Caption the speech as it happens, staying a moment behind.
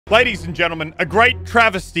Ladies and gentlemen, a great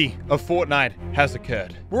travesty of Fortnite has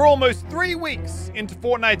occurred. We're almost 3 weeks into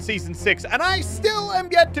Fortnite Season 6, and I still am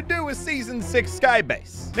yet to do a Season 6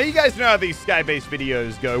 Skybase. Now, you guys know how these Skybase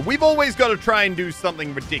videos go. We've always got to try and do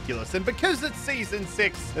something ridiculous, and because it's Season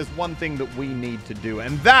 6, there's one thing that we need to do,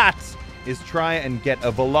 and that is try and get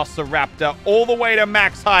a Velociraptor all the way to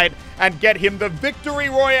max height and get him the victory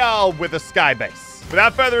royale with a Skybase.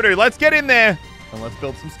 Without further ado, let's get in there and let's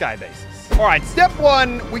build some Skybases. All right, step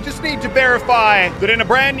one, we just need to verify that in a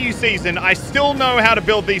brand new season, I still know how to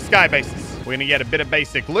build these Skybases. We're gonna get a bit of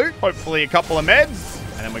basic loot, hopefully a couple of meds,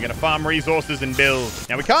 and then we're gonna farm resources and build.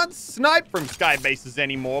 Now, we can't snipe from Skybases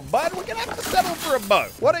anymore, but we're gonna have to settle for a bow.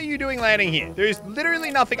 What are you doing landing here? There's literally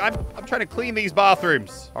nothing. I'm trying to clean these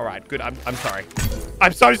bathrooms. All right, good. I'm sorry.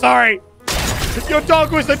 I'm so sorry. Your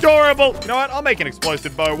dog was adorable. You know what? I'll make an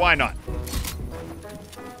explosive bow. Why not?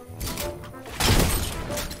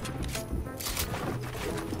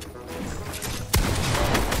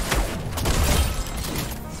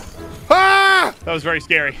 Ah! That was very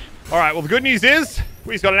scary. All right, well, the good news is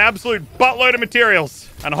we've got an absolute buttload of materials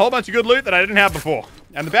and a whole bunch of good loot that I didn't have before.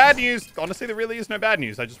 And the bad news, honestly, there really is no bad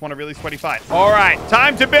news. I just want a really sweaty fight. All right,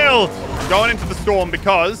 time to build. I'm going into the storm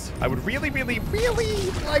because I would really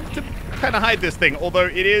like to kind of hide this thing. Although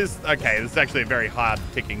it is, okay, this is actually a very hard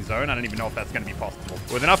ticking zone. I don't even know if that's going to be possible.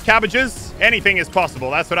 With enough cabbages, anything is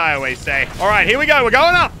possible. That's what I always say. All right, here we go. We're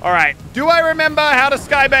going up. All right, do I remember how to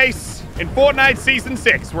skybase in Fortnite Season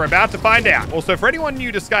 6? We're about to find out. Also, for anyone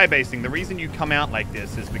new to skybasing, the reason you come out like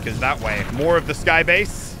this is because that way, more of the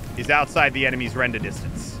skybase is outside the enemy's render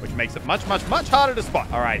distance, which makes it much harder to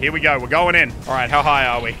spot. All right, here we go. We're going in. All right, how high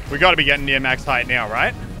are we? We got to be getting near max height now,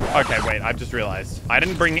 right? Okay, wait, I've just realized I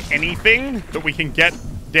didn't bring anything that we can get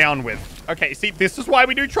down with. Okay, see, this is why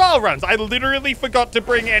we do trial runs. I literally forgot to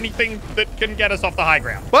bring anything that can get us off the high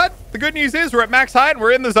ground. But the good news is we're at max height and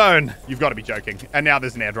we're in the zone. You've got to be joking. And now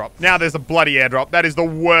there's an airdrop. Now there's a bloody airdrop. That is the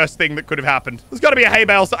worst thing that could have happened. There's got to be a hay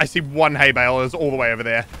bale. I see one hay bale. It's all the way over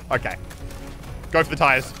there. Okay. Go for the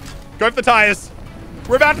tires. Go for the tires.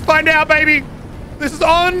 We're about to find out, baby. This is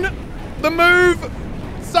on the move.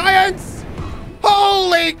 Science.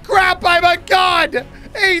 Holy crap, I'm a god.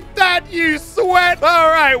 Eat that, you sweat. All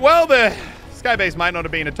right, well, the Skybase might not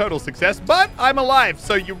have been a total success, but I'm alive,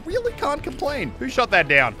 so you really can't complain. Who shot that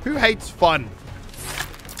down? Who hates fun?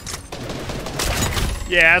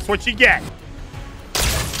 Yeah, that's what you get.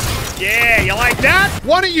 Yeah, you like that?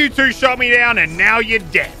 One of you two shot me down, and now you're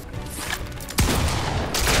dead.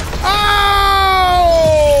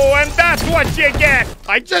 Oh, and that's what you get.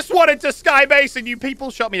 I just wanted to skybase, and you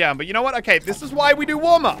people shot me down. But you know what? Okay, this is why we do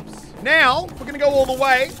warm-ups. Now, we're going to go all the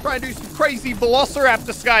way, try and do some crazy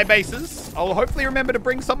Velociraptor Skybases. I'll hopefully remember to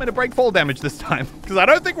bring something to break fall damage this time, because I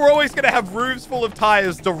don't think we're always going to have roofs full of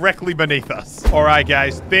tires directly beneath us. All right,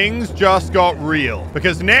 guys, things just got real,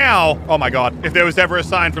 because now, oh my God, if there was ever a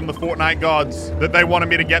sign from the Fortnite gods that they wanted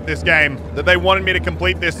me to get this game, that they wanted me to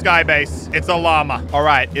complete this Skybase, it's a llama. All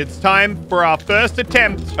right, it's time for our first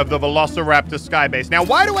attempt of the Velociraptor Skybase. Now,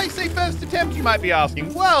 why do I say first attempt, you might be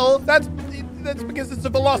asking? Well, that's because it's a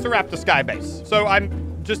Velociraptor Skybase. So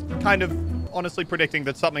I'm just kind of honestly predicting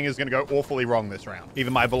that something is going to go awfully wrong this round.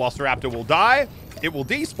 Either my Velociraptor will die, it will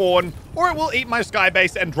despawn, or it will eat my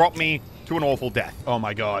Skybase and drop me to an awful death. Oh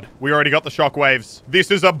my God. We already got the shockwaves.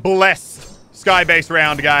 This is a blessed Skybase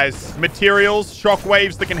round, guys. Materials,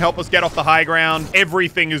 shockwaves that can help us get off the high ground.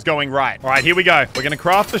 Everything is going right. All right, here we go. We're going to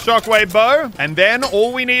craft the shockwave bow, and then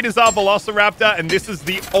all we need is our Velociraptor, and this is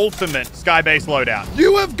the ultimate Skybase loadout.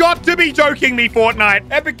 You have got to be joking me,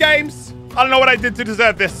 Fortnite. Epic Games. I don't know what I did to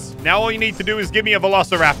deserve this. Now all you need to do is give me a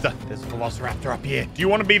Velociraptor. There's a Velociraptor up here. Do you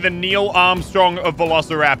want to be the Neil Armstrong of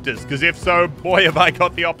Velociraptors? Because if so, boy, have I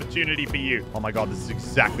got the opportunity for you. Oh my God, this is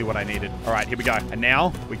exactly what I needed. All right, here we go. And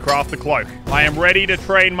now we craft the cloak. I am ready to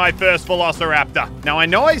train my first Velociraptor. Now, I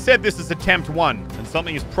know I said this is attempt 1, and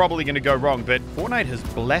something is probably going to go wrong, but Fortnite has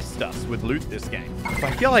blessed us with loot this game. So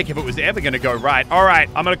I feel like if it was ever going to go right, all right,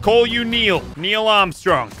 I'm going to call you Neil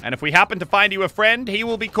Armstrong. And if we happen to find you a friend, he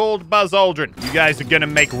will be called Buzz Aldrin. You guys are going to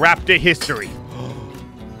make Raptor history.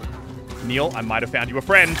 Neil, I might have found you a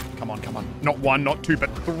friend. Come on, come on. Not 1, not 2,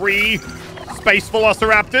 but 3 space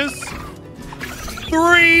Velociraptors.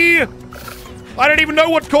 3! I don't even know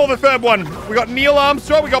what to call the third one. We got Neil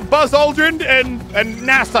Armstrong, we got Buzz Aldrin, and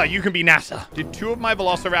NASA. You can be NASA. Did 2 of my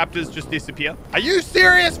Velociraptors just disappear? Are you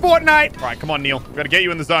serious, Fortnite? All right, come on, Neil. We've got to get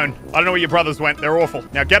you in the zone. I don't know where your brothers went. They're awful.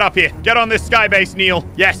 Now get up here. Get on this skybase, Neil.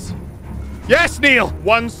 Yes. Yes, Neil.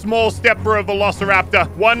 1 small step for a Velociraptor.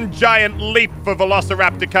 1 giant leap for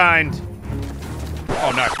Velociraptor kind.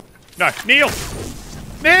 Oh, no. No. Neil!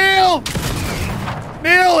 Neil!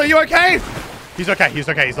 Neil, are you okay? He's okay. He's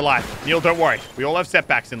okay. He's alive. Neil, don't worry. We all have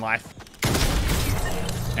setbacks in life.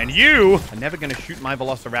 And you are never going to shoot my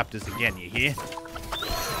velociraptors again, you hear?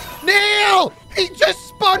 Neil! He just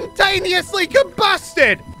spontaneously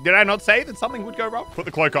combusted! Did I not say that something would go wrong? Put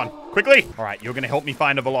the cloak on. Quickly! All right, you're going to help me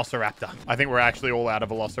find a velociraptor. I think we're actually all out of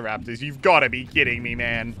velociraptors. You've got to be kidding me,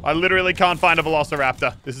 man. I literally can't find a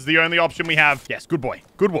velociraptor. This is the only option we have. Yes, good boy.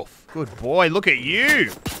 Good wolf. Good boy. Look at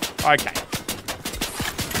you. Okay.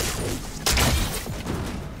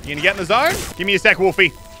 You gonna get in the zone? Give me a sec,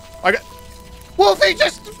 Wolfie. Okay. Wolfie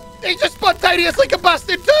just spontaneously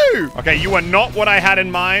combusted too! Okay, you are not what I had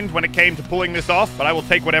in mind when it came to pulling this off, but I will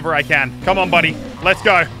take whatever I can. Come on, buddy. Let's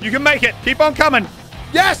go. You can make it. Keep on coming.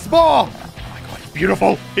 Yes, more! Oh my god, it's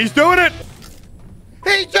beautiful. He's doing it!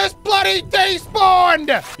 He just bloody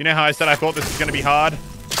despawned! You know how I said I thought this was gonna be hard?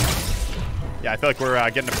 Yeah, I feel like we're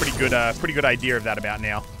getting a pretty good idea of that about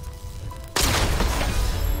now.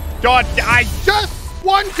 God, I just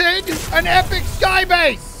wanted an epic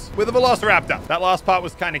skybase! With a velociraptor. That last part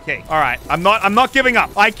was kind of key. All right, I'm not giving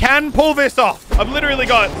up. I can pull this off. I've literally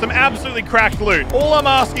got some absolutely cracked loot. All I'm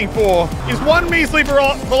asking for is one measly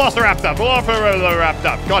velociraptor.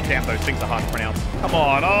 Velociraptor. God damn, those things are hard to pronounce. Come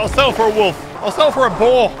on, I'll settle for a wolf. I'll settle for a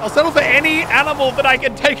boar. I'll settle for any animal that I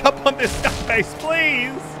can take up on this skybase,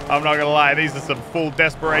 please. I'm not gonna lie, these are some full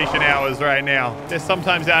desperation hours right now. They're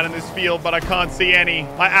sometimes out in this field, but I can't see any.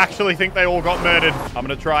 I actually think they all got murdered. I'm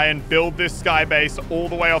gonna try and build this skybase all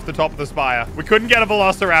the way off the top of the spire. We couldn't get a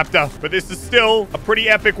velociraptor, but this is still a pretty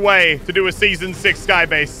epic way to do a season 6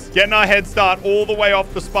 skybase. Getting our head start all the way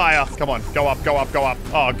off the spire. Come on, go up, go up, go up.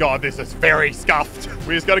 Oh god, this is very scuffed.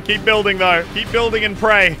 We just gotta keep building though. Keep building and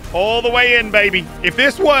pray. All the way in, baby. If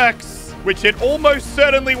this works, which it almost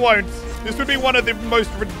certainly won't, this would be one of the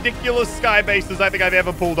most ridiculous sky bases I think I've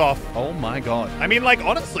ever pulled off. Oh my god. I mean, like,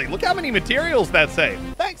 honestly, look how many materials that saved.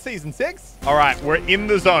 Thanks, Season 6. All right, we're in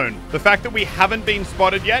the zone. The fact that we haven't been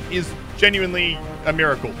spotted yet is genuinely a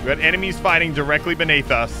miracle. We've got enemies fighting directly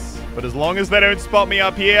beneath us. But as long as they don't spot me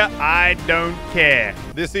up here, I don't care.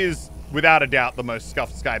 This is, without a doubt, the most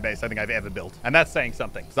scuffed sky base I think I've ever built. And that's saying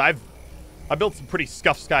something, because I built some pretty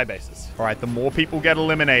scuffed sky bases. All right, the more people get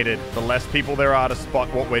eliminated, the less people there are to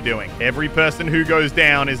spot what we're doing. Every person who goes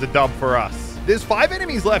down is a dub for us. There's 5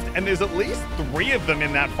 enemies left, and there's at least 3 of them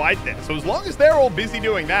in that fight there. So as long as they're all busy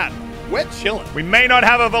doing that, we're chilling. We may not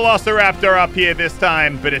have a velociraptor up here this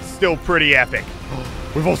time, but it's still pretty epic.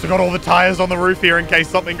 We've also got all the tires on the roof here in case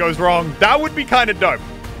something goes wrong. That would be kind of dope.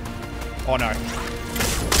 Oh, no.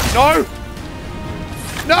 No!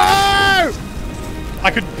 No! I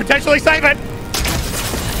could potentially save it.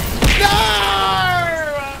 No!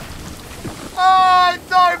 Oh, I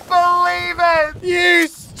don't believe it. You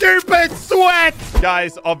stupid sweat.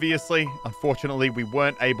 Guys, obviously, unfortunately, we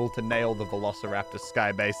weren't able to nail the Velociraptor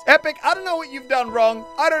skybase. Epic, I don't know what you've done wrong.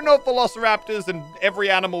 I don't know if Velociraptors and every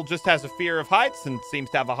animal just has a fear of heights and seems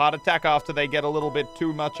to have a heart attack after they get a little bit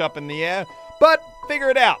too much up in the air. But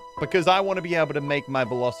figure it out, because I want to be able to make my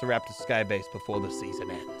Velociraptor skybase before the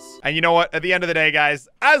season ends. And you know what? At the end of the day, guys,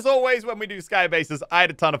 as always, when we do skybases, I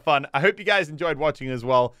had a ton of fun. I hope you guys enjoyed watching as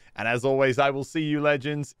well. And as always, I will see you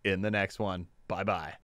legends in the next one. Bye-bye.